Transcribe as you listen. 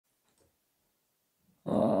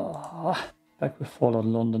Back with Fallout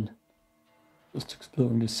London. Just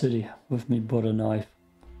exploring the city with me butter knife.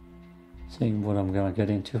 Seeing what I'm gonna get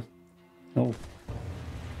into. No.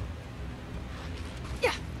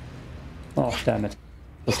 Oh, damn it.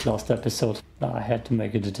 This last episode, I had to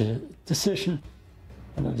make a decision.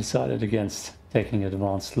 And I decided against taking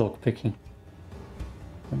advanced lock picking.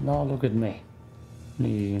 And now look at me.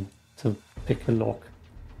 Need to pick a lock.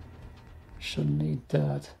 Shouldn't need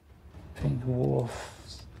that. Pink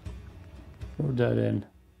wolves. Throw that in.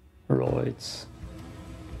 Roids.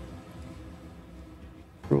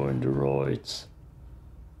 Throw in the roids.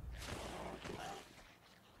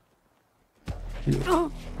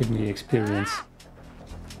 You give me experience.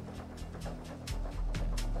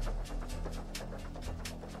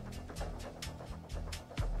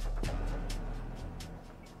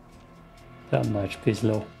 Damn, my HP is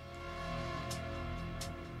low.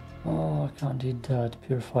 Oh, I can't eat that.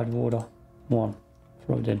 Purified water. One.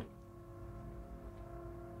 Throw it in.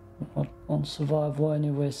 Not on survival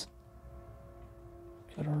anyways.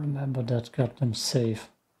 Gotta remember that goddamn save.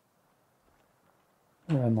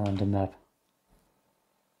 Where am I on the map?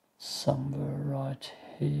 Somewhere right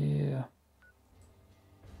here.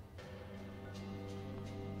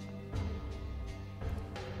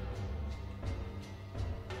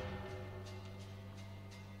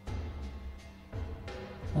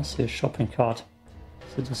 I see a shopping cart.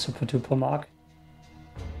 Is it a super duper mark?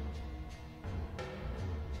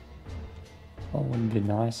 That wouldn't be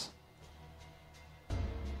nice.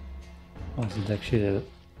 Or is it actually a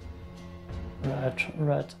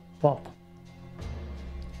red pop?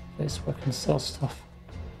 Place where I can sell stuff.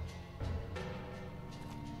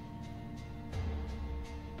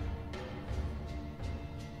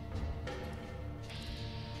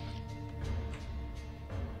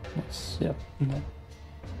 Yes, yep, no.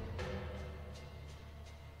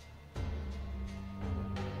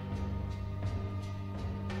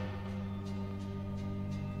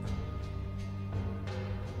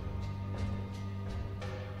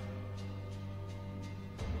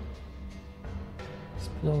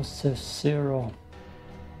 Explosive 0.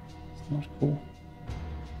 It's not cool.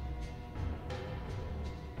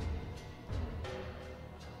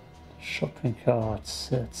 Shopping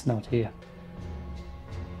carts, it's not here.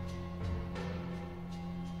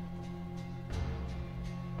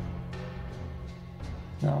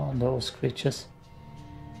 No, those creatures.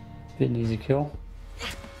 Be an easy kill.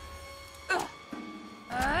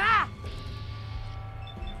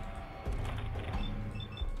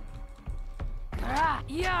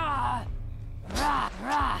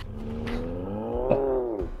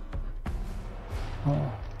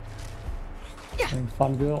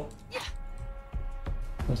 Fun girl.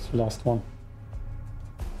 Where's the last one?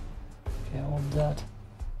 Okay, all that.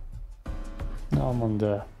 Now I'm on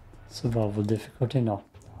the survival difficulty now.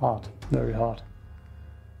 Hard, very hard.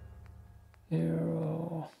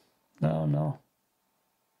 Hero. No.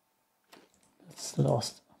 That's the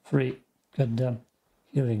last 3 goddamn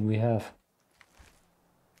healing we have.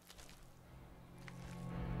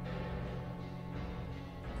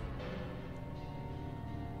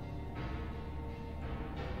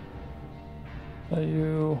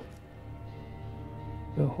 You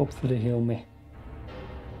will hopefully heal me.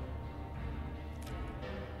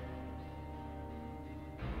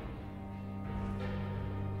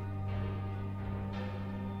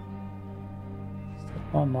 Is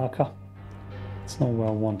that my marker? It's not where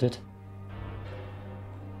I want it.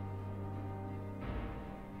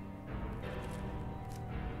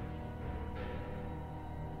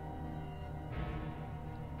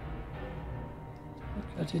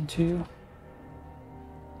 Get into you.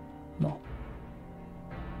 No.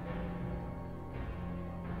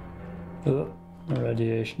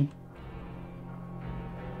 Radiation.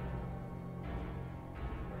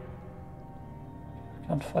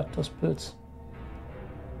 Can't fight those birds.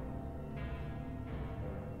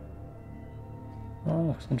 Oh,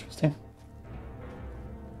 looks interesting.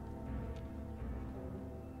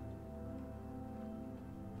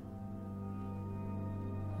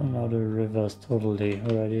 And now the river is totally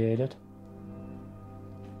irradiated.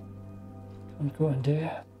 Can't go in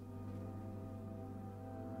there.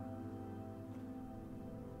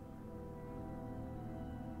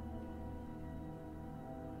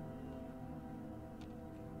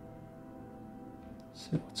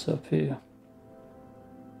 See what's up here.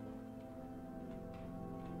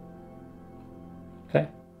 Okay,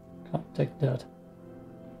 can't take that.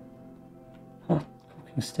 Huh,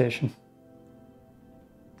 cooking station.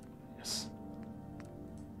 Yes.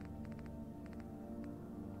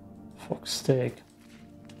 Fox steak.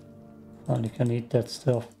 Finally can eat that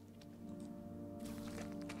stuff.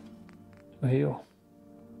 Here.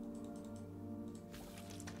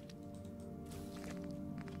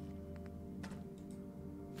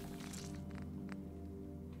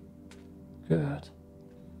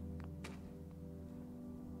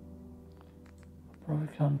 Probably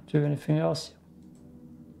can't do anything else.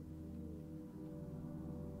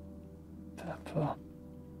 Pepper.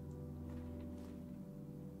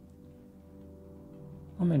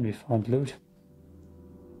 I mean, we found loot.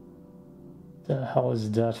 The hell is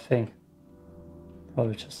that thing?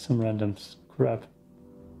 Probably just some random crap.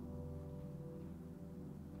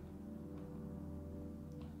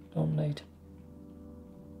 Donate.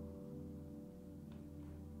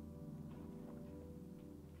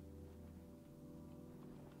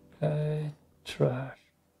 Okay, trash.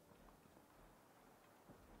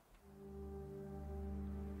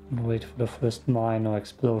 And wait for the first mine or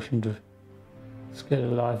explosion to scare the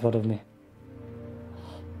life out of me.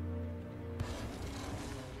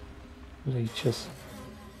 Leeches.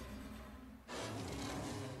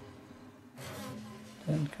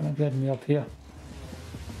 Then can I get me up here?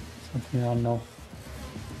 Something I know.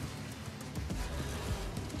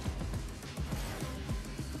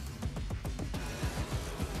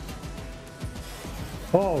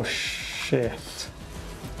 Oh shit.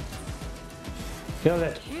 Kill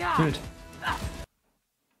it. Dude. This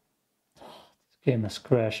game has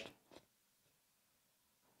crashed.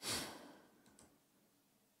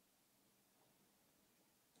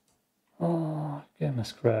 Oh, game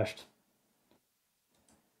has crashed.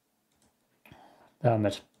 Damn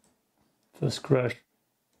it. First crash.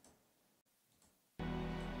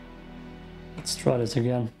 Let's try this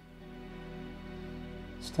again.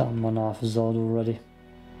 Stamina my knife is out already.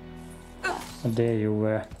 And there you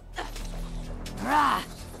were.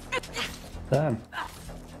 Damn.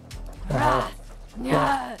 Wow.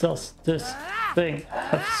 Why does this thing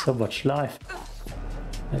have so much life?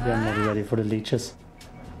 Maybe I'm not ready for the leeches.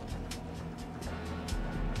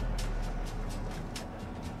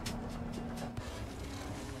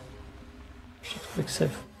 Should quick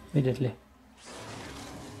save immediately.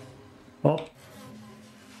 Oh.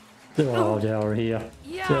 Oh, they are here.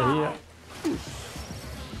 They're here.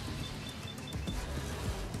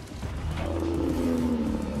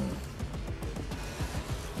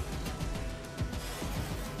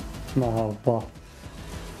 No, wow.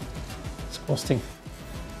 Disgusting.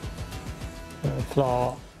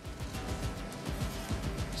 Flour.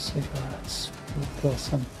 Cigarettes. Blue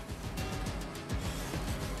person.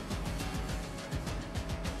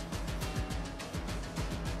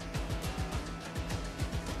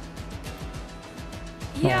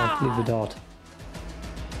 No, leave it out.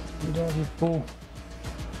 Leave it out, you fool.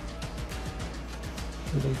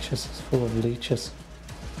 Leeches is full of leeches.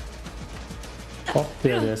 Oh,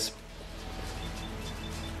 there it is.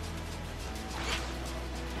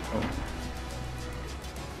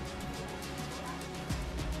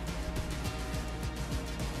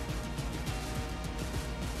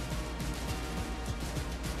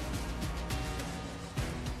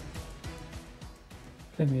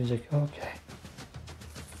 Play music, okay.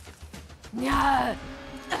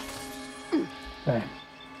 Okay.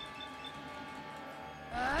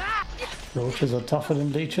 Roaches are tougher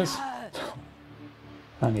than leeches.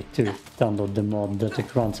 I need to download the mod that the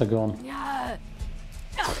grunts are gone. That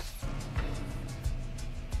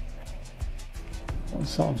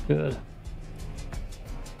sounds good.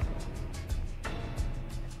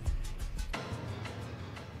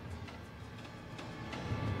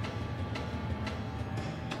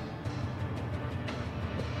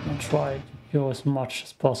 I'll try to go as much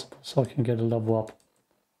as possible so I can get a level up.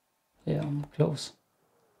 Yeah, I'm close.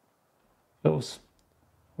 Close.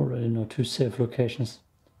 Already know 2 safe locations.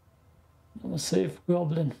 I'm a safe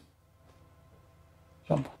goblin.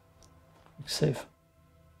 Jump. Quick save.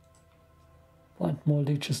 Find more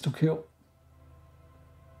leeches to kill.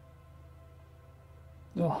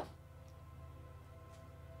 Oh.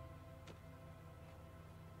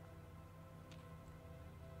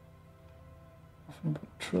 Nothing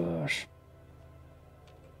but trash.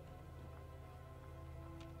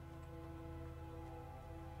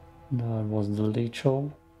 No, it wasn't the leech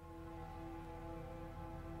hole.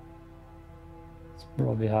 It's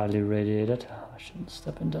probably highly radiated. I shouldn't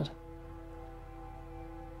step in that.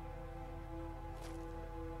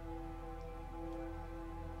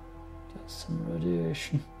 There's some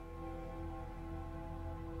radiation.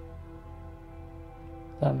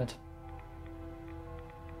 Damn it.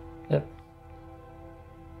 Yep.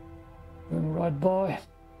 Going right by.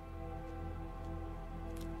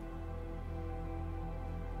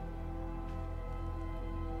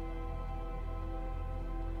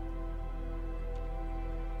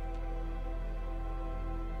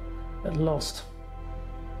 Get lost.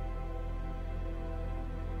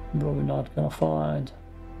 Probably not gonna find.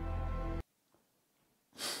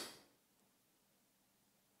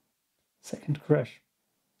 Second crash.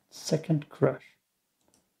 Second crash.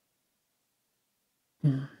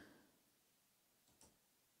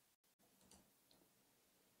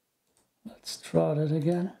 Let's try that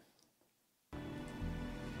again.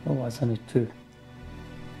 Otherwise I need to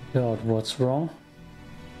figure out what's wrong.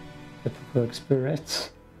 Typical experience.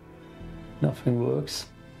 Nothing works.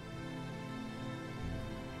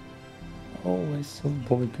 Always so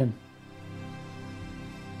bobby pin.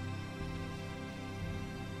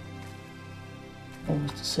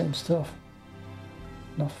 Always the same stuff.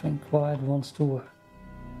 Nothing quite wants to work.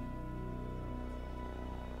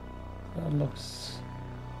 That looks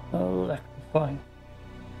electrifying.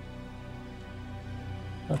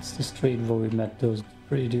 That's the street where we met those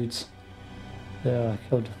three dudes. There I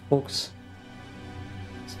killed the fox.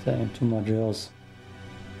 Stay into my jails.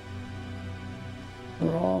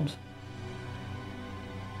 Around.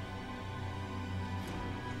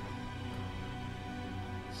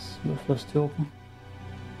 Swiftness to open.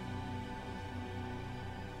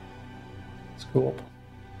 Let's go up.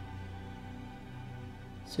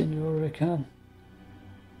 Senor, I can.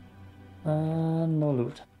 No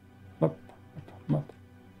loot. Up.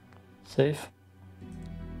 Safe.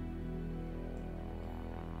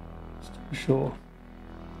 Just to be sure.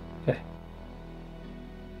 Okay.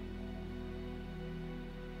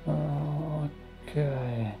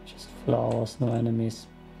 Okay. Just flowers, no enemies.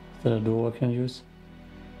 Is there a door I can use?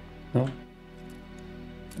 No?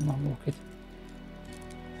 Unlock it.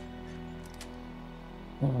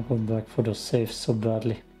 I wanna go back for the safe so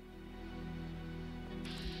badly.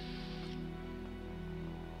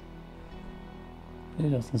 He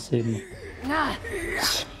doesn't see me.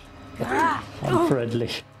 I'm friendly.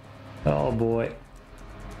 Oh boy.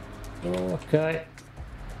 Okay.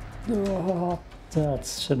 Oh,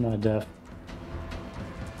 that's my death.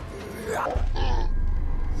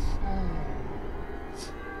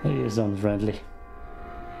 He is unfriendly.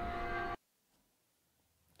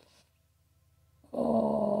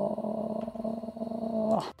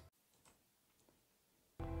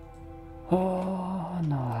 Oh,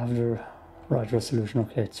 now I have the right resolution.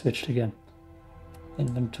 Okay, it switched again.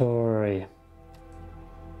 Inventory.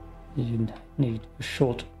 You need a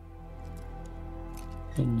shot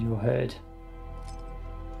in your head.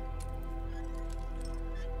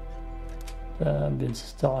 The ambience is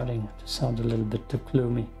starting to sound a little bit too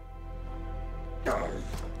gloomy.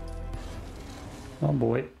 Oh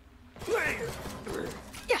boy.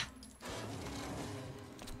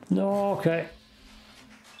 No, okay.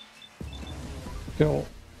 Kill.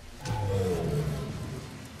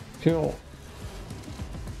 Kill.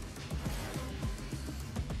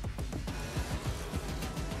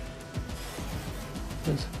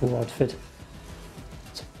 That's a cool outfit.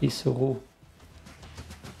 It's a piece of wool.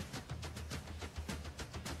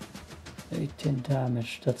 18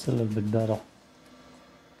 damage, that's a little bit better.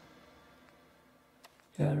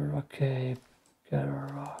 Get a rock cape, get a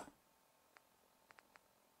rock.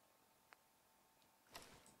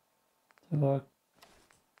 Work.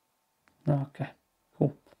 Okay,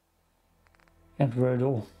 cool. Can't wear it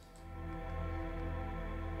all.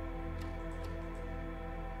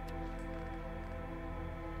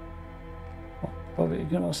 Oh, probably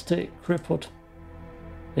gonna stay crippled.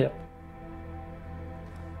 Yep.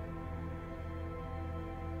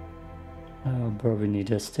 I'll probably need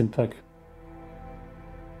a stim pack.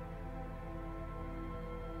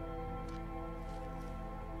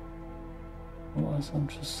 Otherwise I'm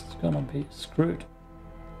just gonna be screwed.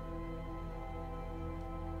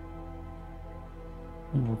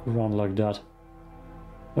 And walk around like that.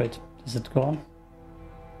 Wait, is it gone?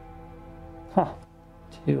 Huh,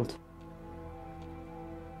 it healed.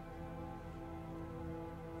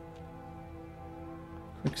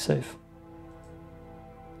 Quick save.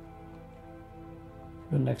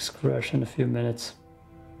 The next crash in a few minutes.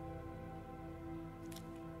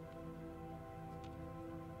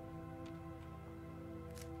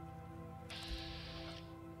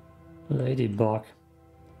 Ladybug.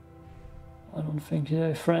 I don't think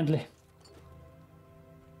they're friendly.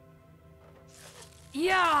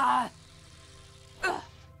 Yeah.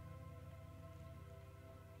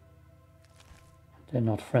 They're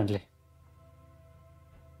not friendly.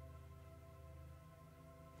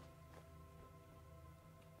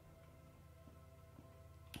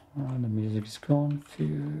 Oh, the music is gone.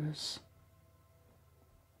 Fuse.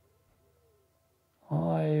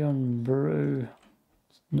 Iron brew.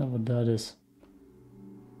 Know what that is.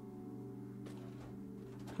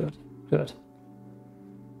 Good, good.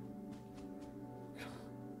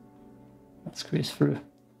 Let's squeeze through.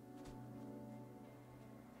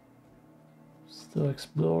 Still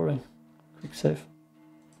exploring. Quick save.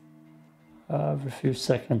 Every few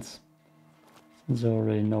seconds. Since I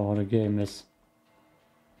already know how the game is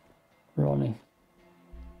running.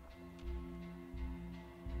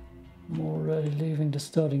 already leaving the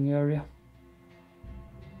starting area.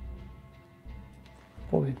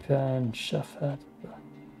 Bobby pan, chef hat.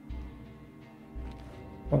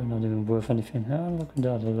 Probably not even worth anything. Yeah, look at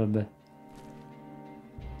that a little bit.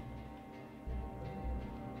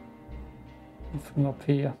 Nothing up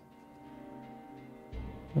here.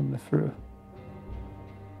 Let me through.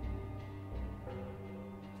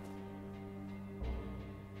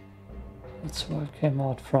 That's where I came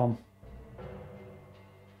out from.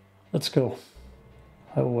 Let's go.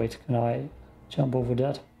 Oh wait, can I jump over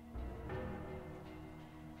that?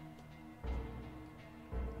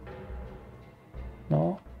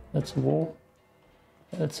 No, that's a wall.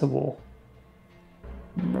 That's a wall.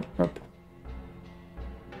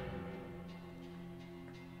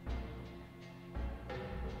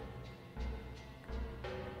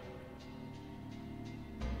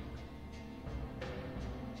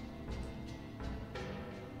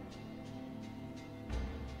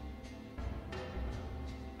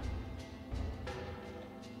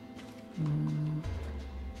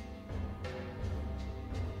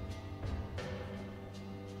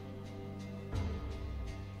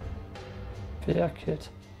 Fair kit.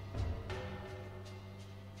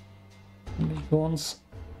 Big guns.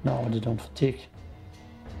 No, they don't fatigue.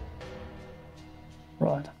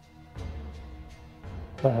 Right.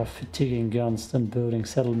 I have fatiguing guns than building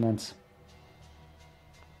settlements.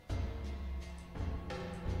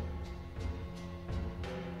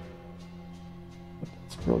 But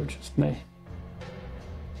that's probably just me.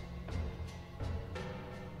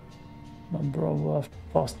 My bro will have to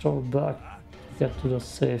fast travel back to get to those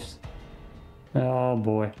safes. Oh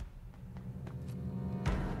boy.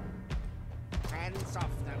 Hands off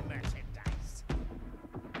the merchandise.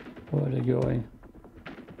 Where are they going?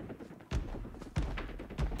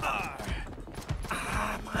 My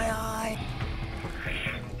eye.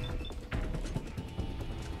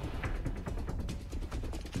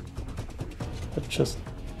 But just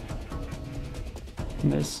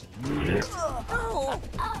miss. Oh.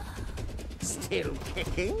 Still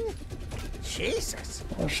kicking? Jesus.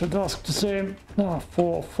 I should ask the same. Ah,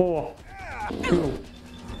 4. Two.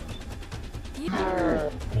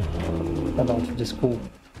 About this cool.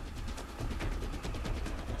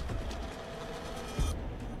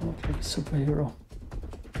 Not like a superhero.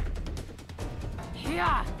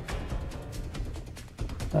 Yeah.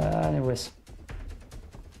 Anyways.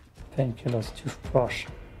 Painkillers, toothbrush.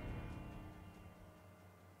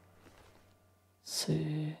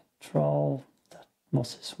 See, trowel. That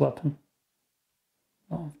was his weapon.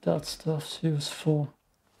 Oh, that stuff's useful.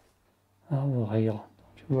 I will heal,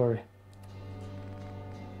 don't you worry.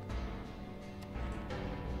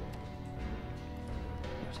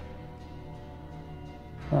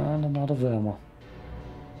 And another Verma.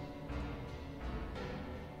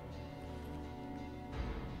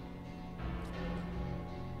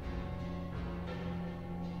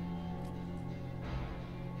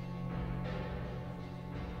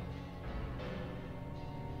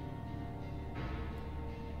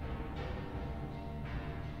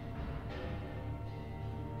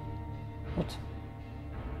 What?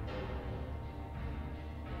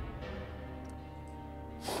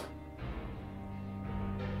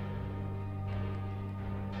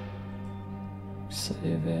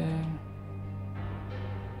 Saving.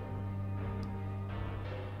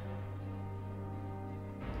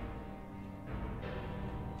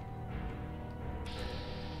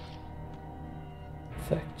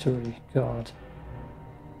 Factory guard.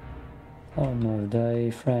 Oh no,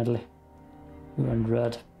 they friendly. You and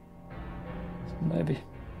red. So maybe.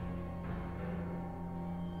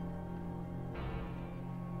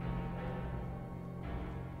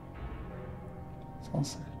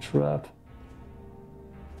 Sounds like a trap.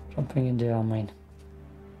 Jumping in there, I mean.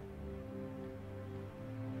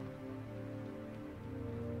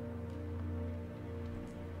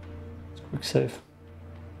 It's quick save.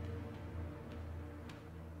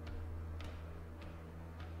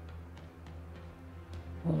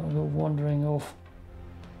 I'll go wandering off.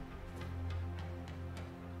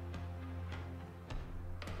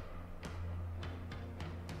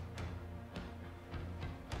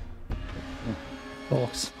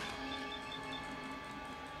 Dogs.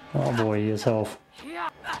 Oh boy, he is off. Yeah.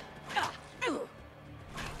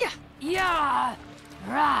 Yeah.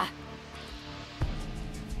 Rah.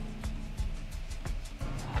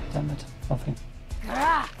 Damn it, nothing.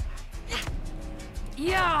 Grah.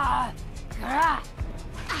 Yeah. Grah.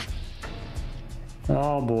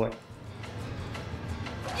 Oh boy.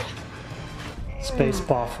 Space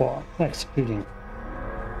bar for executing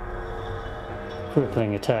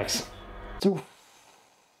crippling attacks. Oof.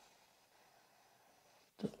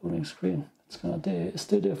 The loading screen. It's gonna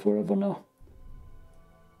stay there forever now.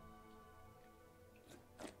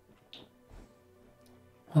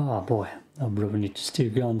 Ah boy, I really need to steal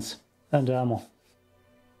guns and ammo.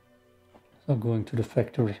 So going to the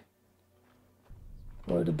factory.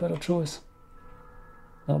 Probably the better choice.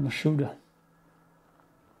 I'm a shooter.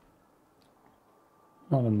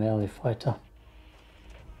 Not a melee fighter.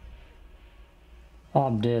 Ah,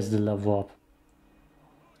 there's the level up.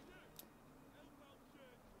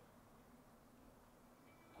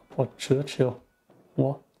 What, Churchill?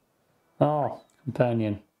 What? Oh,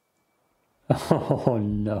 companion. Oh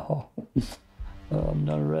no. I'm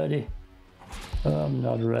not ready. I'm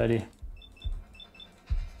not ready.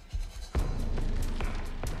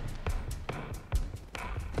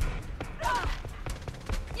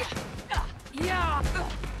 Yeah.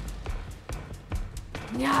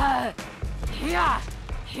 Yeah. Yeah.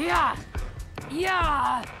 Yeah.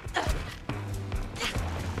 Yeah.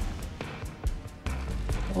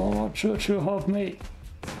 Oh, Churchill, help me.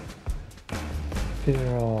 Here,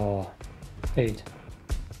 oh, 8.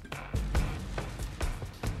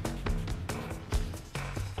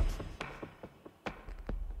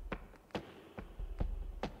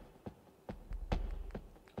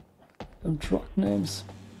 Some truck names.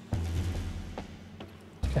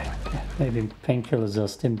 Okay, maybe painkillers or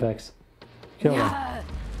stimpaks. Kill them. Yeah.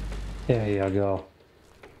 There you go.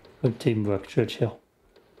 Good teamwork, Churchill.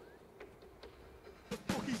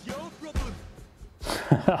 What is your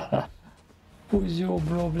problem? Who's your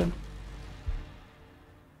problem?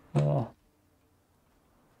 Oh.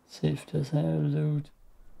 See if there's any loot.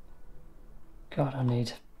 God, I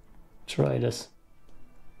need traders.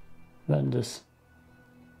 Vendors.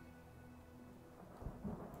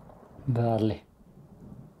 Badly.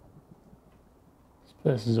 This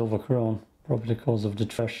place is overgrown, probably because of the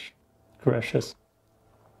trash crashes.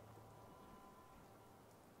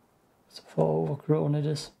 So far overgrown it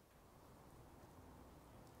is.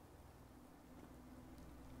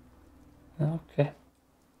 Okay.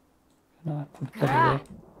 Can I put that away?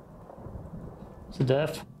 Is it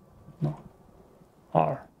F? No.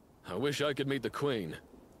 R. I wish I could meet the Queen.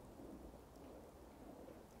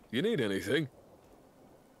 You need anything?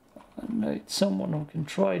 I need someone who can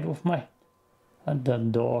trade with me. And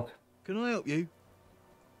that dog. Can I help you?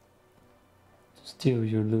 To steal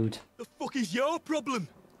your loot. The fuck is your problem?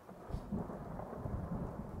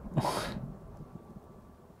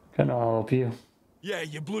 Can I help you? Yeah,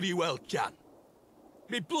 you bloody well can.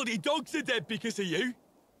 Me bloody dogs are dead because of you.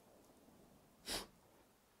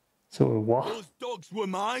 So what? Those dogs were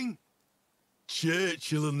mine.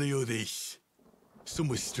 Churchill and the others. Some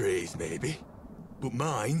were strays, maybe. But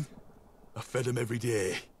mine, I fed them every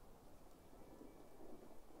day.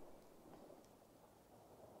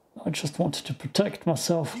 I just wanted to protect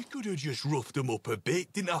myself. You could have just roughed them up a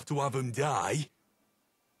bit, didn't have to have them die.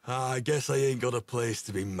 I guess I ain't got a place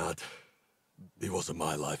to be mad. It wasn't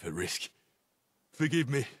my life at risk. Forgive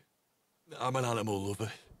me. I'm an animal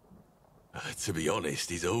lover. To be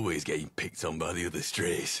honest, he's always getting picked on by the other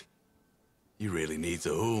strays. He really needs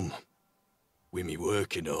a home. With me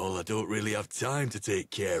work and all, I don't really have time to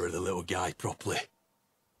take care of the little guy properly.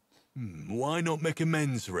 Why not make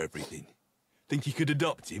amends for everything? Think you could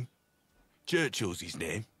adopt him? Churchill's his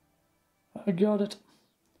name. I got it.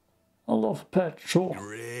 I love petrol.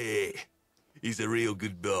 Great. He's a real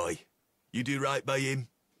good boy. You do right by him,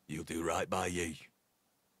 he'll do right by you.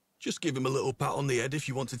 Just give him a little pat on the head if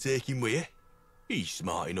you want to take him with you. He's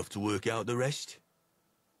smart enough to work out the rest.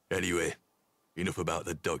 Anyway, enough about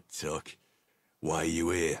the dog talk. Why are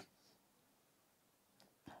you here?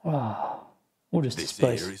 Wow. What is This this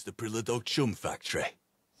place? here is the Prilla Dog Chum Factory.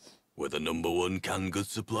 We're the #1 canned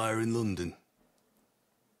goods supplier in London.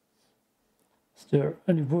 Is there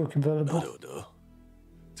any work I available? don't know.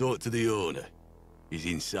 Talk to the owner. He's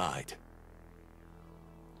inside.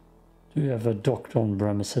 Do you have a doctor on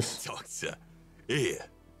premises? Doctor, here,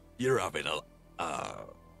 you're having a...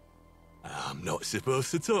 I'm not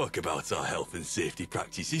supposed to talk about our health and safety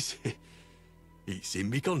practices. It's in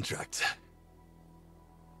me contract.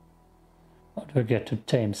 How do I get to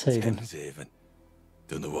Thameshaven? Thameshaven.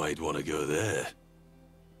 Don't know why you'd want to go there.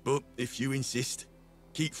 But if you insist,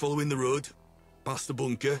 keep following the road, past the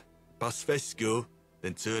bunker, past Fesco,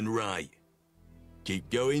 then turn right. Keep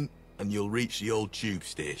going, and you'll reach the old tube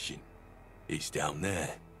station. It's down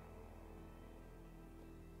there.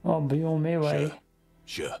 I'll be on my way.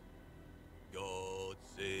 Sure. God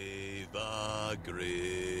save our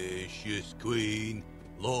gracious Queen.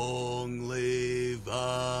 Long live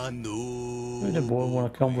our noble. Would the boy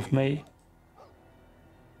want to come with me?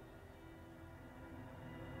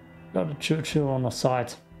 Got a Churchill on the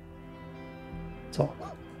side. So.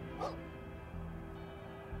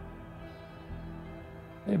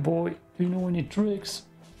 Hey boy, do you know any tricks?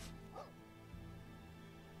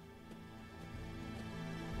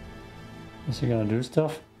 Is he gonna do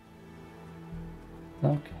stuff?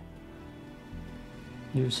 Okay.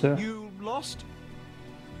 You, sir? You lost?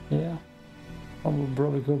 Yeah. I will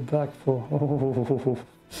probably go back for... Oh,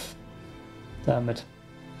 damn it.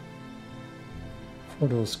 For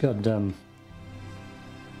those goddamn...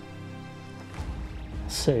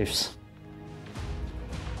 safes.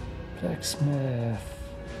 Blacksmith.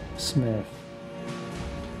 Smith.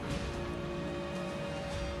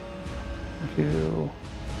 Thank you.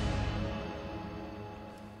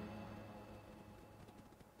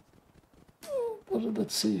 But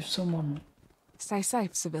let's see if someone... Stay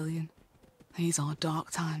safe, civilian. These are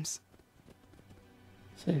dark times.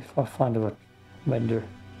 See if I find a vendor.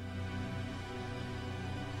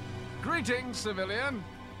 Greetings, civilian.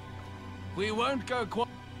 We won't go quite.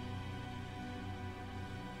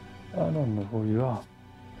 I don't know who you are.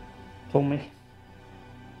 Tommy.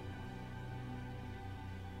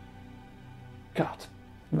 God,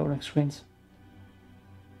 loading screens.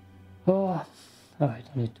 Oh, I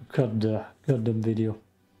need to cut the video.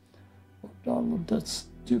 Download that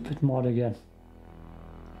stupid mod again.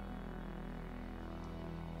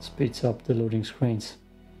 Speeds up the loading screens.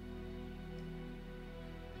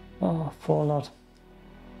 Oh, Fallout.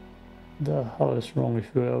 The hell is wrong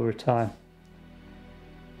with you every time?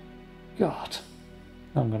 God,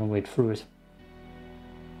 I'm gonna wait through it.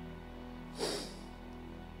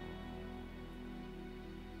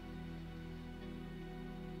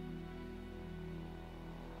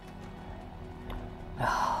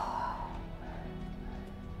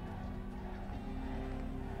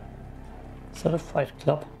 Is that a fight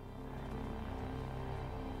club?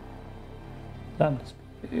 Damn,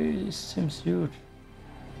 this seems huge.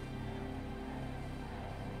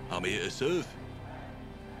 I'm here to serve.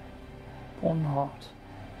 One heart.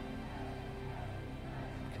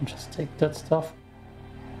 Can just take that stuff.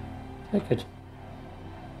 Take it.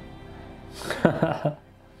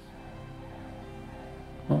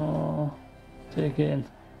 Oh, take in.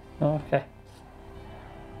 Okay.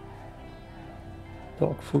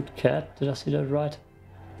 Dog food cat. Did I see that right?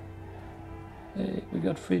 Hey, we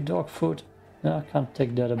got free dog food. No, I can't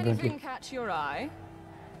take that apparently. Anything catch your eye?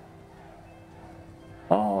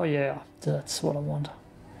 Oh yeah, that's what I want.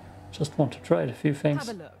 Just want to try a few things.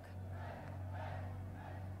 Have a look.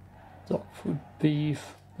 Dog food,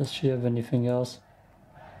 beef. Does she have anything else?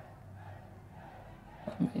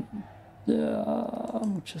 I mean, yeah,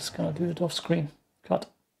 I'm just gonna do it off screen. Cut.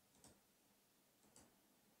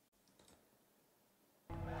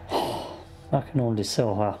 I can only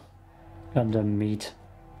sell her goddamn meat.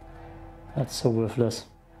 That's so worthless.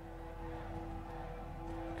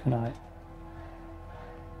 Can I?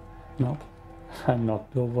 Nope. I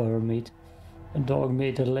knocked over her meat. A dog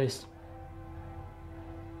meat at least.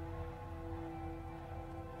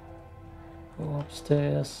 Go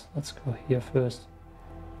upstairs. Let's go here first.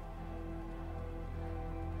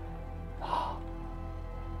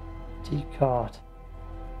 D card.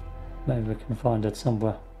 Maybe we can find it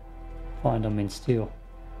somewhere. Find them in steel.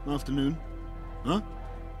 Afternoon. Huh?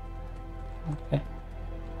 Okay.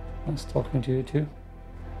 Nice talking to you too.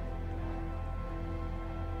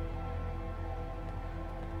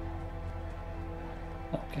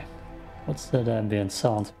 Okay. What's that ambient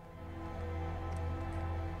sound?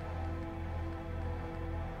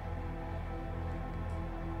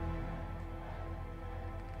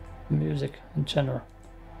 Music in general.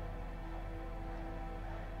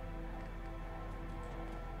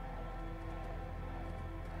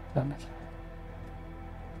 Damn it.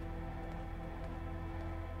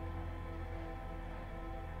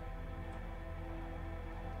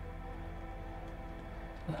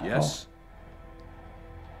 Yes.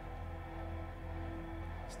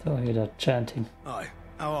 Still hear that chanting. Hi.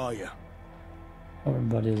 How are you?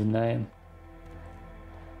 Everybody's name.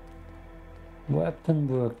 Weapon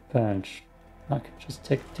workbench. I can just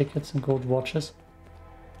take tickets and gold watches.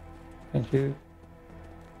 Thank you.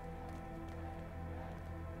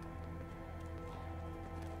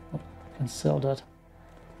 Oh, I can sell that. Is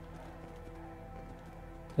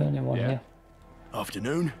there anyone here?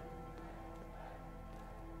 Afternoon.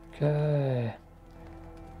 Okay.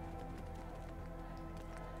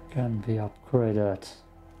 Can be upgraded.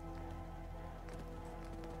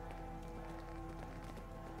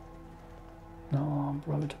 No, I'm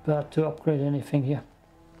probably too bad to upgrade anything here.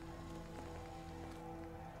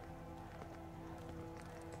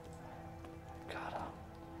 God.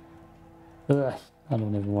 I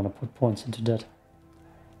don't even want to put points into that.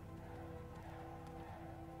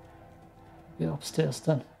 Be upstairs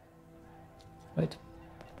then. Wait.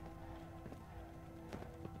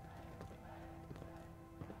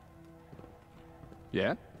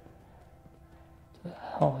 Yeah?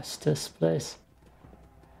 How is this place?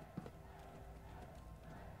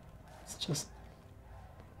 It's just...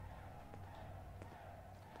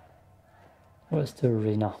 Where's the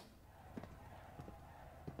arena?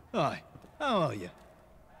 Hi, how are you?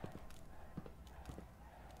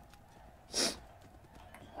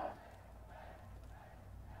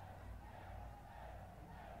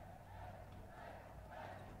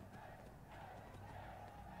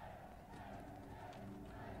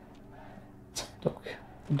 Dog.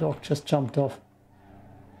 The dog just jumped off.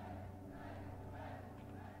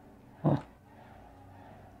 Oh.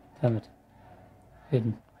 Damn it.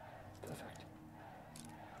 Hidden. Perfect.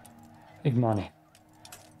 Big money.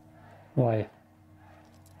 Why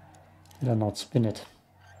did I not spin it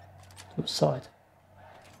to the side?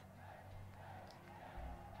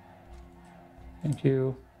 Thank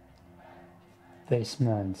you.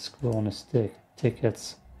 Basements, screw on a stick,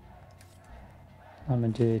 tickets. I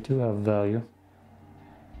mean, they do have value.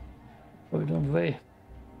 Why don't we?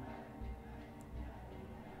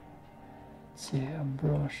 Let's see here,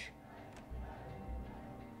 brush.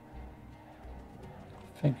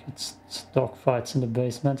 I think it's dog fights in the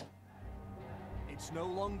basement. It's no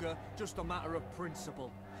longer just a matter of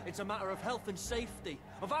principle. It's a matter of health and safety,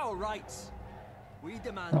 of our rights. We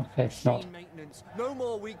demand machine maintenance, no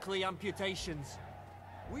more weekly amputations.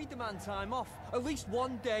 We demand time off, at least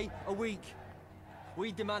 1 day a week.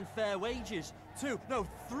 We demand fair wages,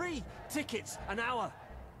 3 tickets an hour.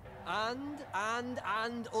 And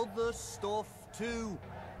other stuff too.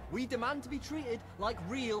 We demand to be treated like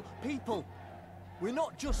real people. We're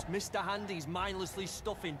not just Mr. Handy's mindlessly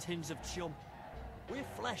stuffing tins of chum. We're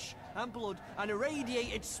flesh and blood and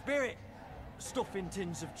irradiated spirit stuffing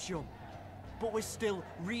tins of chum. But we're still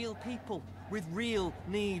real people with real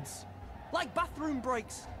needs. Like bathroom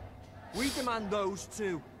breaks. We demand those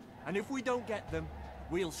too. And if we don't get them,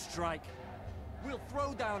 we'll strike. We'll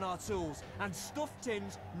throw down our tools and stuff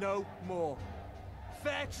tins no more.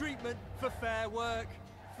 Fair treatment for fair work.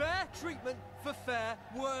 Fair treatment for fair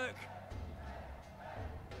work.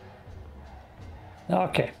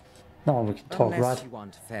 Okay, now we can talk, Unless right? you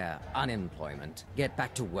want fair unemployment, get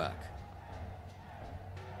back to work.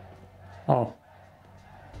 Oh.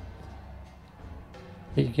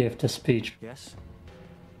 He gave the speech. Yes?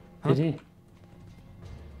 Did he?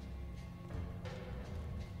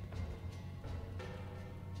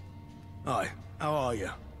 Hi, how are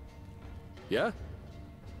you? Yeah?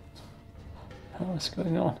 What's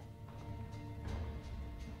going on?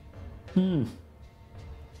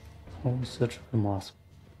 Oh, surgical mask.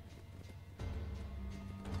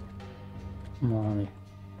 Money.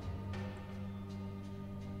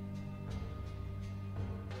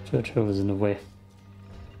 Churchill was in the way.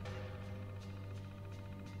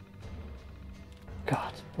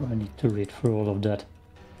 God, but I need to read through all of that.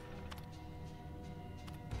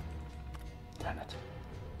 Damn it.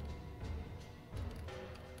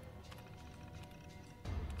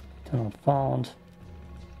 They're not found.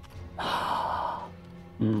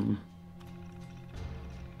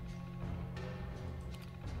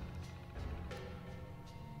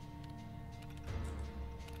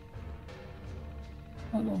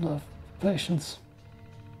 I don't have patience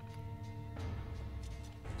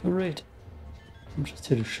to read. I'm just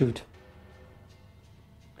here to shoot.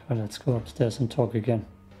 Okay, let's go upstairs and talk again.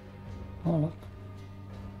 Oh look.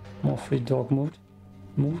 More free dog mood.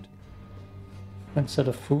 Instead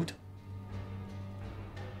of food.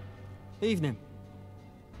 Evening.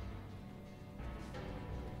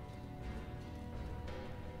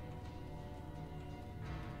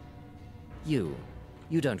 You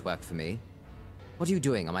don't work for me. What are you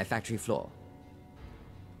doing on my factory floor?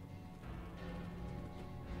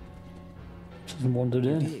 Just wandered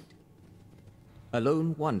in. Indeed. A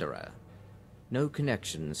lone wanderer. No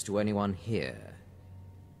connections to anyone here.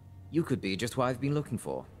 You could be just what I've been looking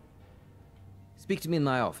for. Speak to me in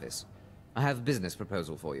my office. I have a business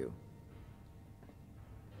proposal for you.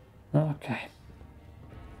 Okay.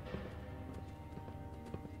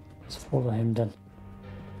 Let's follow him then.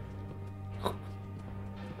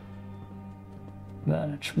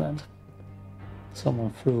 Management.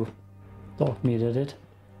 Someone threw dog meat at it.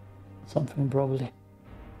 Something probably.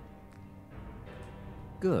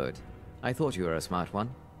 Good. I thought you were a smart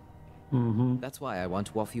one. That's why I want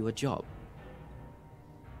to offer you a job.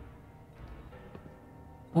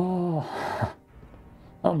 Oh,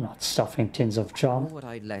 I'm not stuffing tins of Or charm. would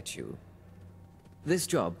I let you? This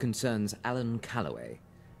job concerns Alan Calloway,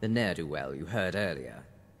 the ne'er-do-well you heard earlier.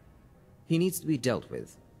 He needs to be dealt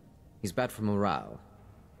with. He's bad for morale,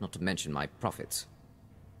 not to mention my profits.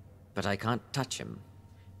 But I can't touch him.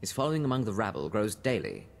 His following among the rabble grows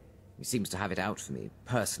daily. He seems to have it out for me,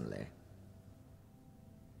 personally.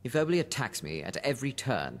 He verbally attacks me at every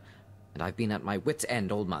turn, and I've been at my wit's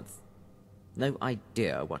end all month. No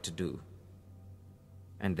idea what to do.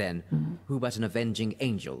 And then, who but an avenging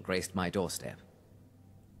angel graced my doorstep?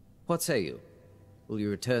 What say you? Will you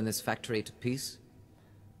return this factory to peace?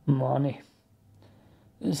 Money.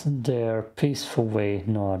 Isn't there a peaceful way?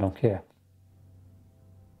 No, I don't care.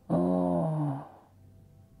 Oh.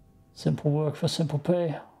 Simple work for simple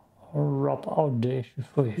pay. Or rob outdated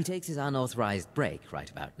for you. He takes his unauthorized break right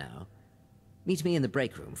about now. Meet me in the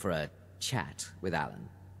break room for a chat with Alan.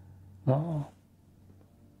 Oh.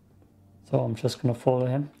 So I'm just gonna follow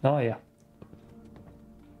him? Oh yeah.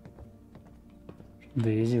 Should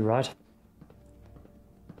be easy, right?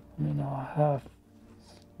 I mean, I have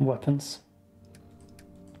weapons.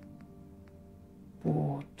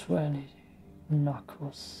 420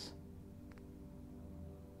 knuckles.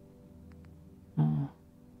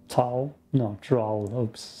 Towel? No, trowel.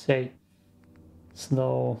 Oops, say.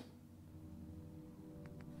 Snow.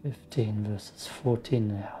 15 versus 14.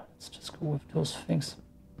 Yeah, let's just go with those things.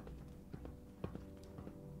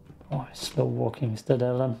 Oh, he's slow walking. Is that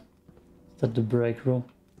Alan? Is that the break room?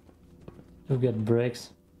 Do you get breaks?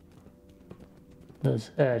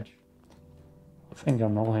 There's Edge. I think I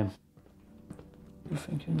know him. You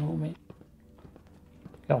think you know me?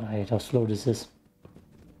 God, I hate how slow this is.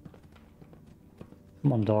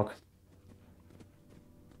 Come on, dog.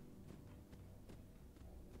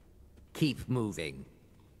 Keep moving.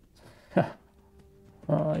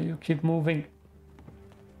 You keep moving.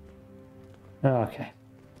 Okay.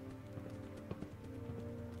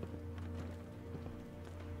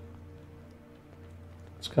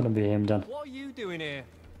 It's gonna be him done. What are you doing here?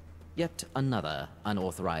 Yet another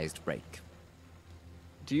unauthorized break.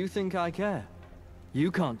 Do you think I care?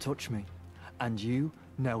 You can't touch me, and you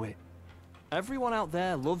know it. Everyone out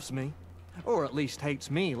there loves me, or at least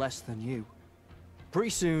hates me less than you. Pretty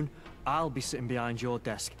soon, I'll be sitting behind your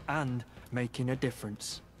desk and making a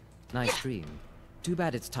difference. Nice dream. Too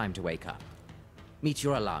bad it's time to wake up. Meet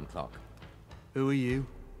your alarm clock. Who are you?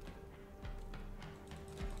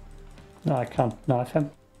 No, I can't knife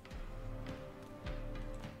him.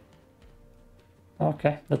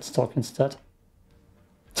 Okay, let's talk instead.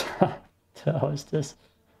 How is this?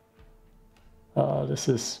 This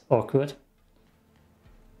is awkward.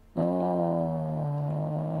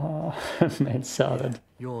 Man, salad.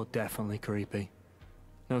 You're definitely creepy.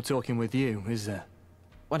 No talking with you, is there?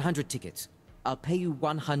 100 tickets. I'll pay you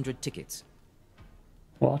 100 tickets.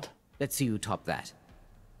 What? Let's see you top that.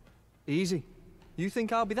 Easy. You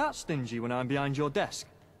think I'll be that stingy when I'm behind your desk?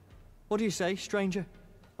 What do you say, stranger?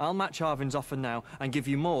 I'll match Arvin's offer now and give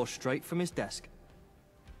you more straight from his desk.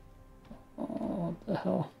 Oh, what the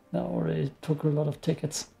hell? That already took a lot of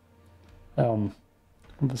tickets.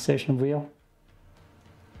 Conversation wheel.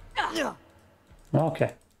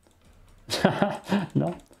 Okay.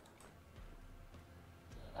 No.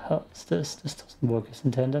 How is this? This doesn't work as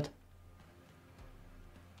intended.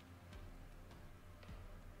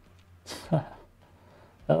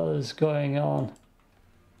 What is going on?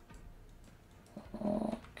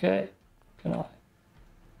 Okay. Can I?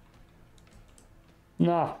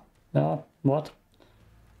 No. No. What?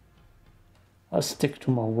 I'll stick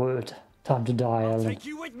to my word. Time to die, Alan. Take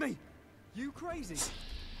you with me. You crazy?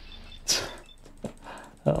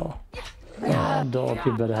 Oh. Oh, dog,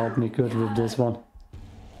 you better help me good with this one.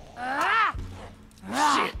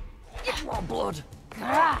 Shit! More blood.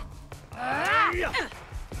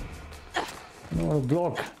 No,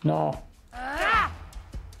 block. No.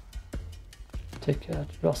 Take a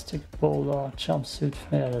rustic bowler jumpsuit.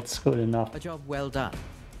 Yeah, that's good enough. A job well done.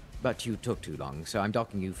 But you took too long, so I'm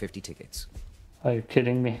docking you 50 tickets. Are you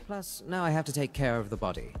kidding me? Plus, now I have to take care of the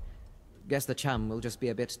body. Guess the chum will just be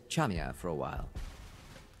a bit chummier for a while.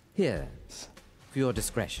 Here, for your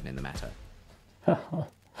discretion in the matter. Well,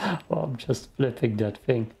 I'm just flipping that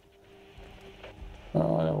thing.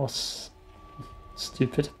 Oh, that was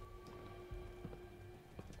stupid.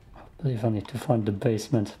 I believe I need to find the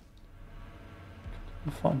basement.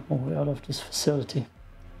 Find my way out of this facility.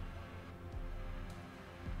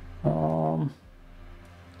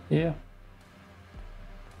 Here.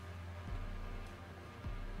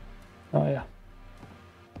 Oh yeah.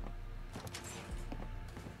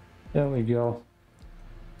 There we go.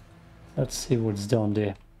 Let's see what's down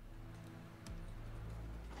there.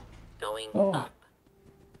 Going up.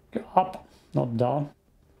 Go up, not down.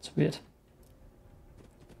 It's weird.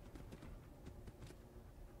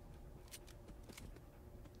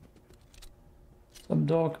 Some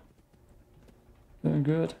dog. Doing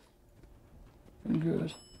good. Doing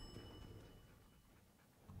good.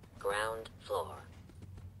 Ground floor.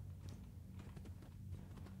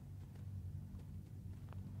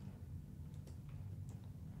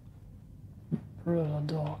 Umbrella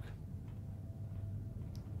dog.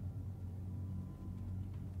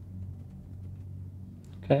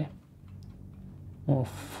 Okay. More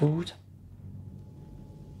food.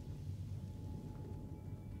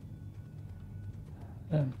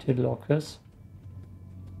 Empty lockers.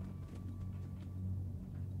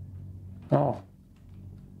 Oh.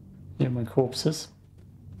 Human corpses.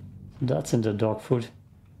 That's in the dog food.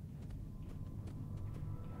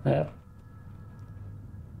 Yep.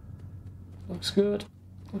 Looks good.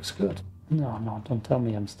 Looks good. No, no, don't tell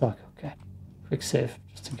me I'm stuck. Okay. Quick save,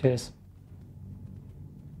 just in case.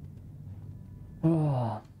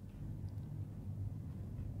 Oh.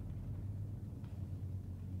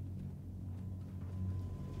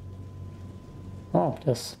 Oh,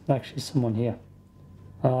 there's actually someone here.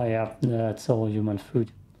 Oh yeah, that's all human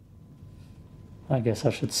food. I guess I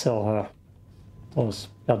should sell her those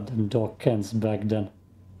goddamn dog cans back then.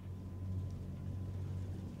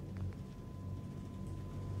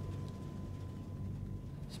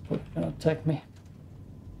 It's probably gonna attack me.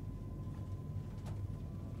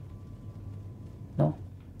 No,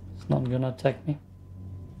 it's not gonna attack me.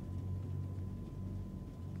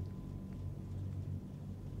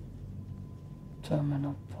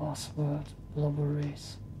 Terminal password,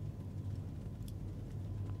 blubberies.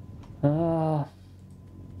 Ah.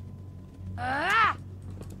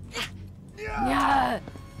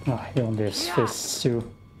 Oh, he only has fists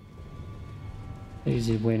too.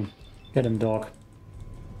 Easy win. Get him, dog.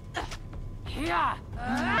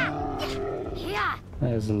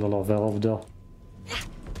 There's a lot of elf though.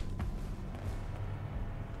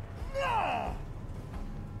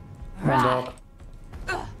 Come on, dog.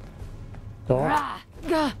 Dog.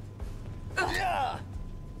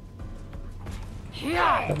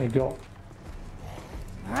 Let me go.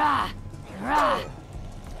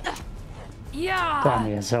 Damn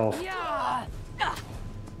yourself. The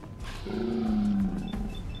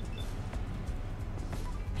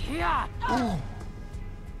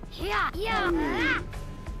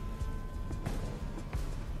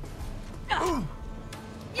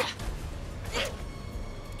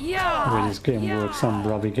way this game works, I'm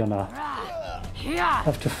probably gonna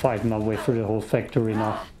have to fight my way through the whole factory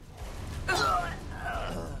now.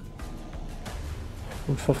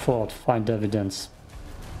 Food for thought, find evidence.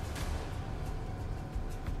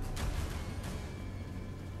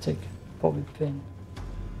 Take bobby pin.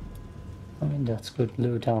 I mean, that's good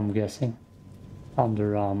loot, I'm guessing.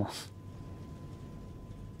 Under armor.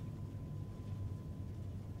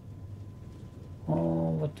 Oh,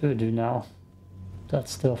 what do I do now? That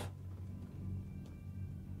stuff.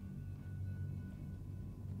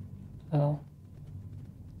 Oh.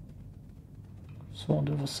 So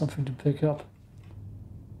there was something to pick up.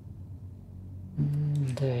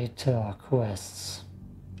 Data quests.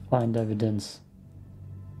 Find evidence.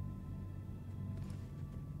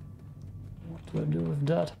 What do I do with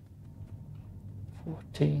that?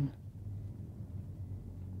 14.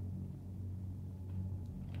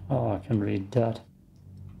 Oh, I can read that.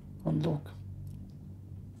 Unlock.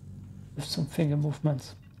 With some finger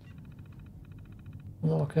movements.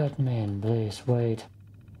 Look at me, please, wait.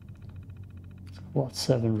 Squad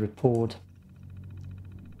 7 report.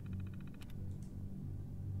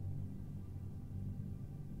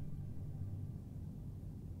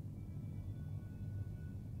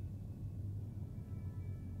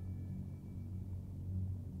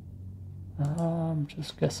 I'm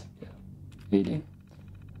just guessing. Yeah. Eating.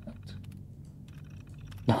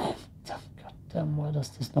 No, god damn, why does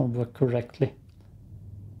this not work correctly?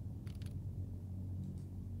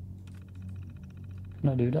 Can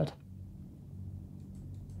I do that?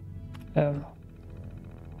 Error.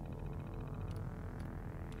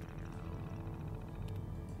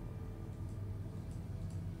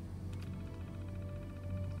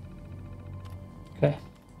 Okay.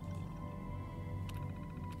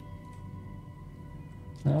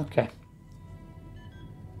 Okay.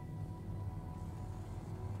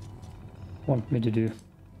 Want me to do?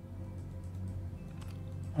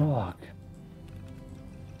 Oh,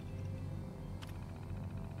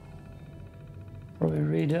 probably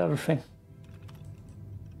read everything.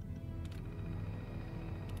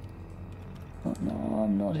 Oh, no,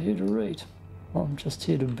 I'm not here to read. I'm just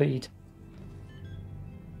here to beat.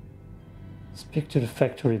 Speak to the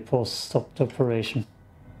factory post. Stop the operation.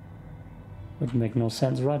 Would make no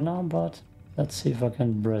sense right now, but let's see if I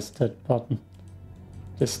can press that button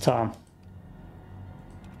this time.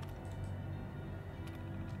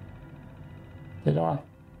 Did I?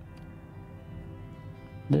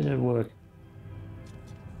 Did it work?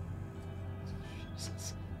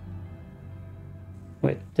 Jesus.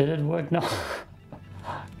 Wait, did it work now?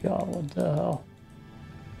 God, what the hell?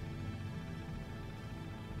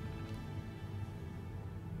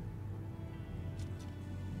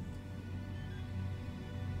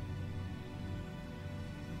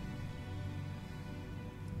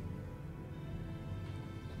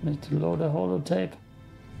 Need to load a holotape.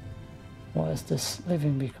 Why is this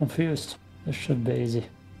leaving me confused? This should be easy.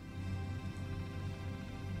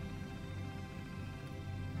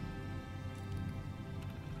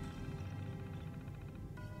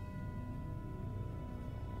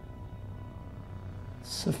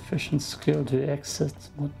 Sufficient skill to exit.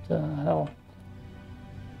 What the hell?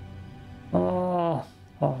 Oh,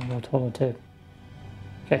 not holotape.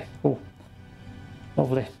 Okay, cool.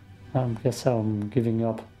 Lovely. I guess I'm giving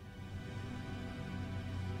up.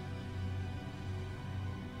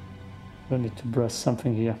 I need to press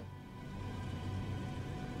something here.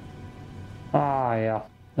 Ah, yeah.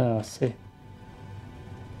 I see.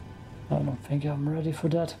 I don't think I'm ready for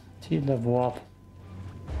that. T level up.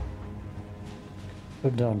 Go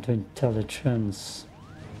down to intelligence.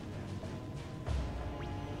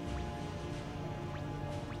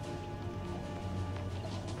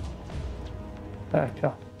 Back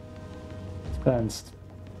up. Advanced.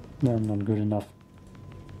 No, not good enough.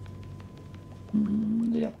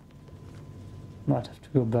 Yep. Might have to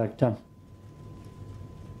go back then.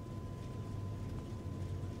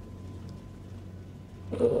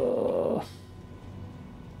 Oh,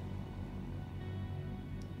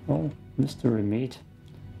 mystery meat.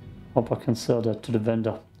 Hope I can sell that to the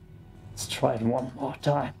vendor. Let's try it one more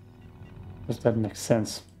time. Does that make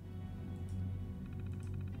sense?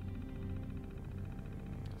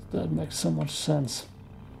 That makes so much sense.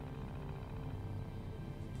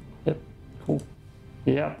 Yep, cool.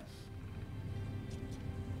 Yep.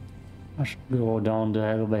 I should go down the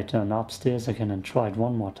elevator and upstairs again and try it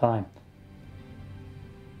one more time.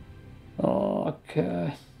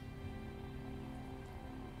 Okay.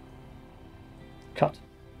 Cut.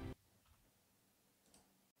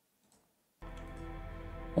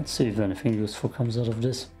 Let's see if anything useful comes out of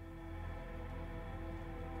this.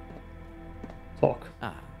 Talk.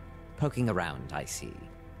 Ah, poking around, I see.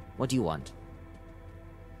 What do you want?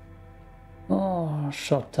 Oh,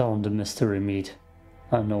 shut down the mystery meat.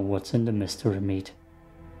 I know what's in the mystery meat.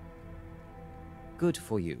 Good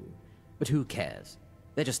for you. But who cares?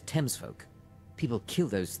 They're just Thames folk. People kill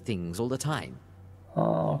those things all the time.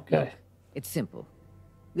 Okay. Look, it's simple.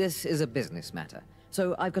 This is a business matter,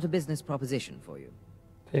 so I've got a business proposition for you.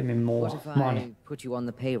 Pay me more What if money. I put you on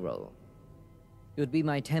the payroll? You'd be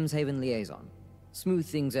my Thames Haven liaison. Smooth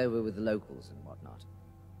things over with the locals and whatnot.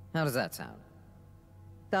 How does that sound?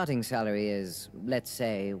 Starting salary is, let's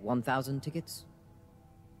say, 1,000 tickets?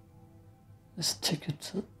 Is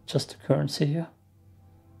ticket just a currency here?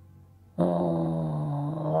 I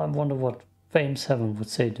wonder what Thames Haven would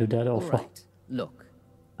say to that offer. Alright, look.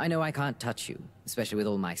 I know I can't touch you, especially with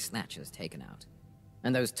all my snatchers taken out.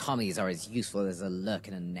 And those Tommies are as useful as a lurk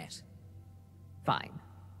in a net. Fine.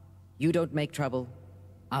 You don't make trouble,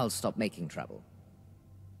 I'll stop making trouble.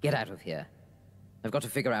 Get out of here. I've got to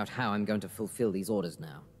figure out how I'm going to fulfill these orders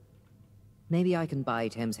now. Maybe I can buy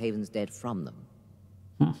Thames Haven's dead from them.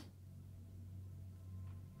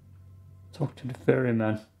 Talk to the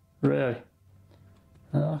ferryman. Really?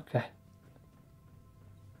 Okay.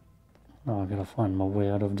 Now I gotta find my way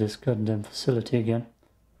out of this goddamn facility again.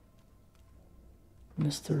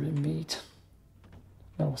 Mystery meat.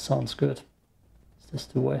 That sounds good. Is this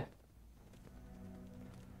the way?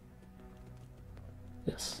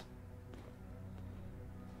 Yes.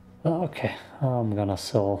 Okay, I'm gonna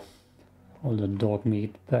sell all the dog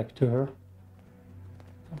meat back to her.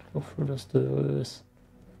 Gotta go through this doors.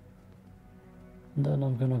 And then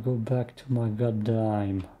I'm gonna go back to my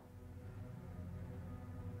goddamn.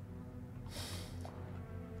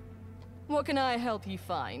 What can I help you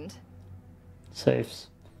find? Safes.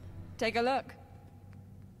 Take a look.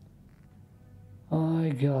 I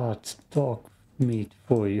got dog meat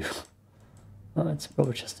for you. It's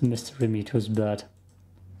probably just the mystery meat who's bad.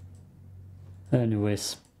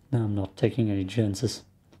 Anyways, I'm not taking any chances.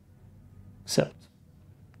 Except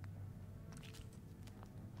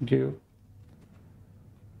you.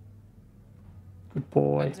 Good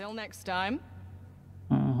boy. Until next time.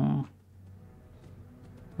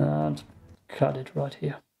 And cut it right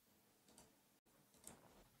here.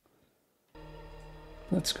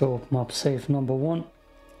 Let's go open up safe number 1.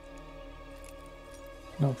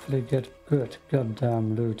 And hopefully get good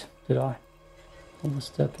goddamn loot. Did I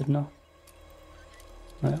overstep it now?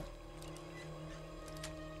 Yeah.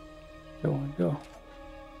 There we go.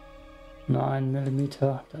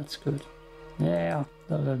 9mm, that's good. Yeah,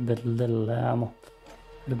 a little ammo.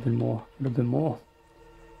 A little bit more.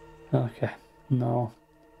 Okay, now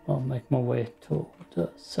I'll make my way to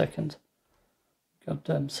the second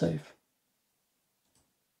goddamn safe.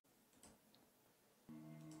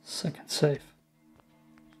 Second safe.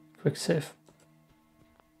 Quick save.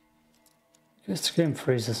 guess the game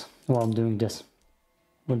freezes while I'm doing this.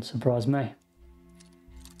 Wouldn't surprise me.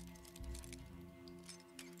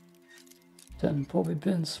 10 bobby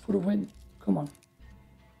pins for the win. Come on.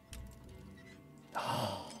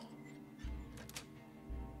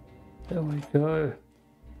 There we go.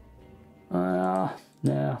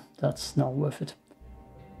 Yeah, that's not worth it.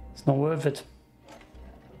 It's not worth it.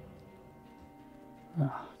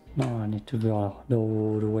 No, I need to go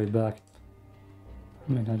all the way back.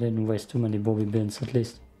 I mean, I didn't waste too many bobby pins at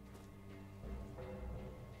least.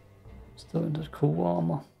 Still in that cool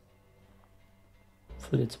armor.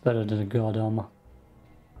 Hopefully it's better than the guard armor.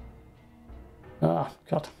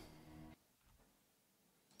 God.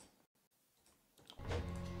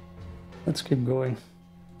 Let's keep going.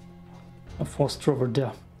 I forced over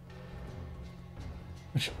there.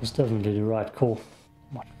 Which was definitely the right call.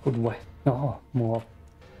 Much good way. Oh, more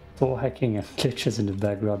door hacking and glitches in the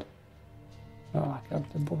background. I got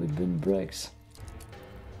the bobby pin breaks.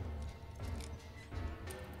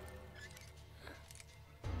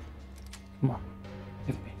 Come on,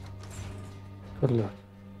 give me. Good luck.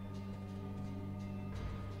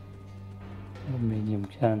 Medium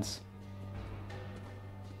cans.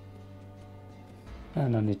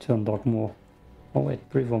 And I need to unlock more. Oh wait,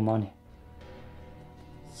 breather money.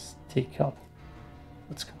 Stick up.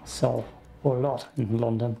 That's gonna sell for a lot in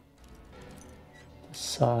London. The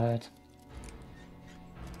side.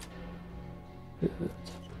 Good.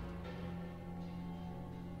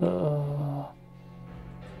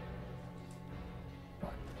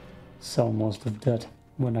 Sell most of that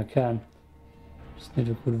when I can. Just need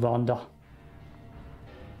a good vendor.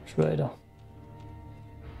 Trader.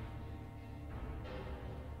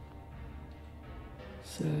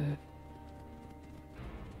 So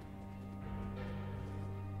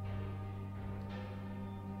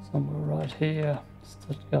somewhere right here. It's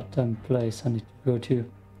that goddamn place I need to go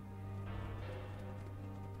to.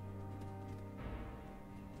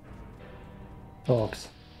 Dogs.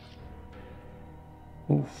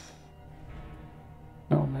 Oof.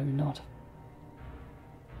 No, maybe not.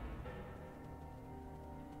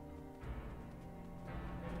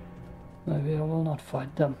 Maybe I will not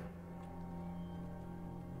fight them.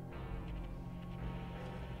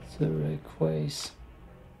 Quays.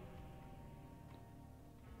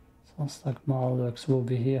 Sounds like Marlux will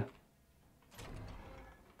be here.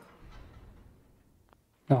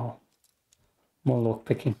 No. More lock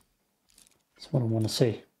picking. That's what I want to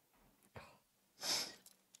see.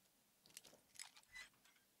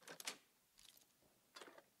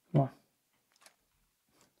 Come on.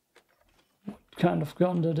 What kind of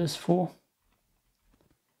gun that is for?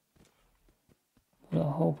 But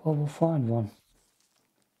I hope I will find one.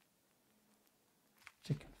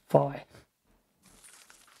 Chicken thigh.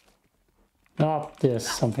 Ah, there's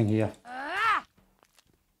something here.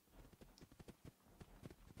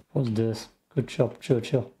 What's this? Good job,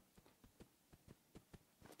 Churchill.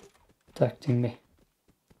 Protecting me.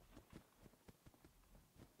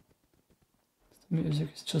 The music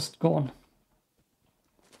is just gone.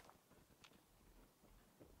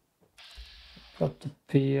 Got the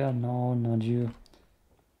pier. No, not you.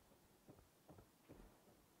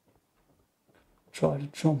 Try to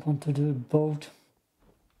jump onto the boat.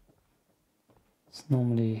 It's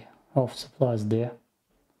normally health supplies there.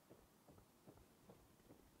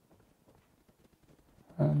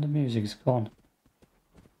 And the music's gone.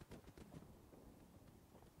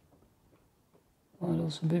 Might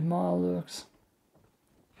also be Marlux.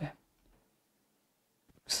 Okay.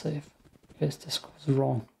 Safe. In case this goes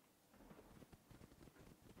wrong.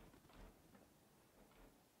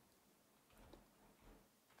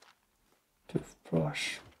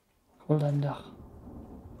 Toothbrush. Kalender.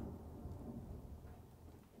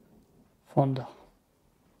 Fonda.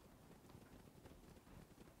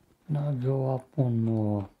 Now go up one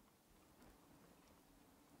more.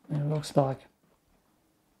 It looks like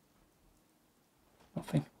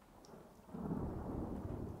nothing.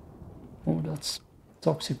 Oh, that's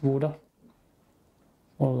toxic water.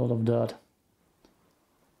 A lot of that.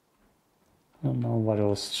 I don't know why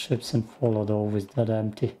those ships in Fallout are always that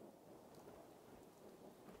empty.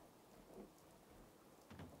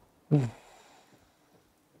 Ooh.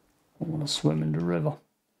 I want to swim in the river.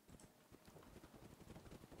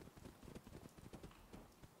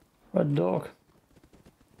 Red dog.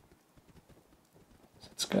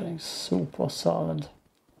 It's getting super silent.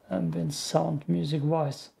 Ambient sound music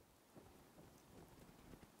wise.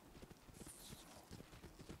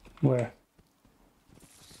 Where?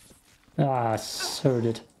 Ah, I heard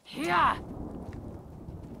it. Yeah.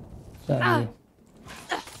 Damn you.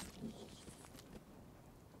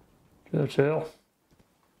 Churchill.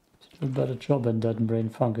 a better job, and that brain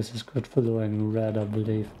fungus is good for lowering red, I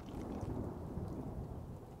believe.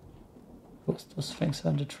 Of course, those things are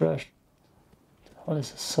in the trash. What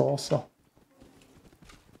is a saucer?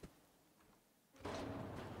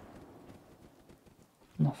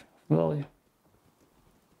 Nothing of value.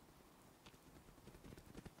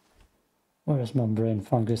 Where is my brain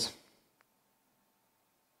fungus?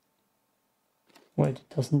 Wait, it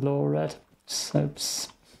doesn't lower red. Oops.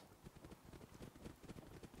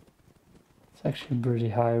 It's actually pretty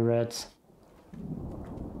high reds.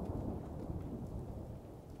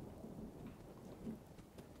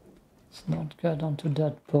 Let's not get onto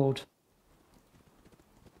that boat.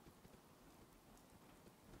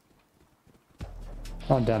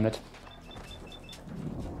 Oh, damn it.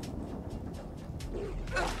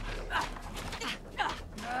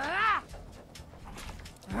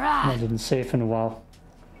 I didn't save in a while.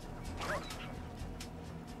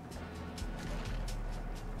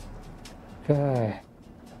 Okay.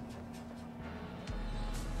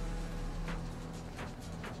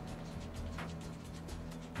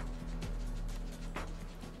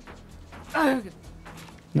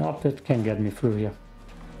 Nope, it can get me through here.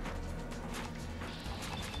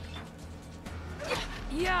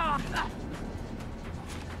 Yeah.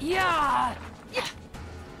 Yeah.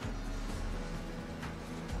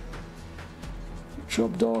 Good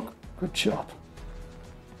job, dog. Good job.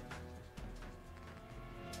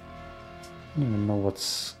 I don't even know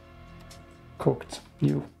what's cooked.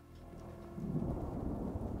 You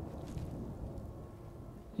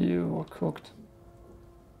are cooked.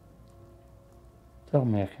 Tell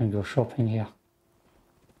me I can go shopping here.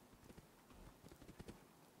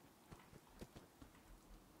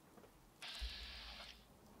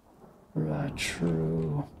 Right,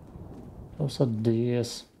 true. Those are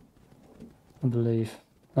deers, I believe.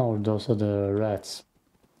 Oh, those are the rats.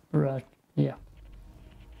 Right, yeah.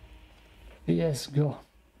 Yes, go.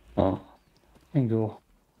 Oh, and go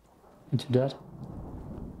into that.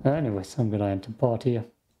 Anyways, I'm gonna end the part here.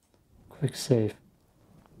 Quick save.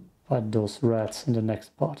 Fight those rats in the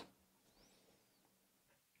next part.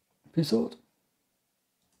 Peace out.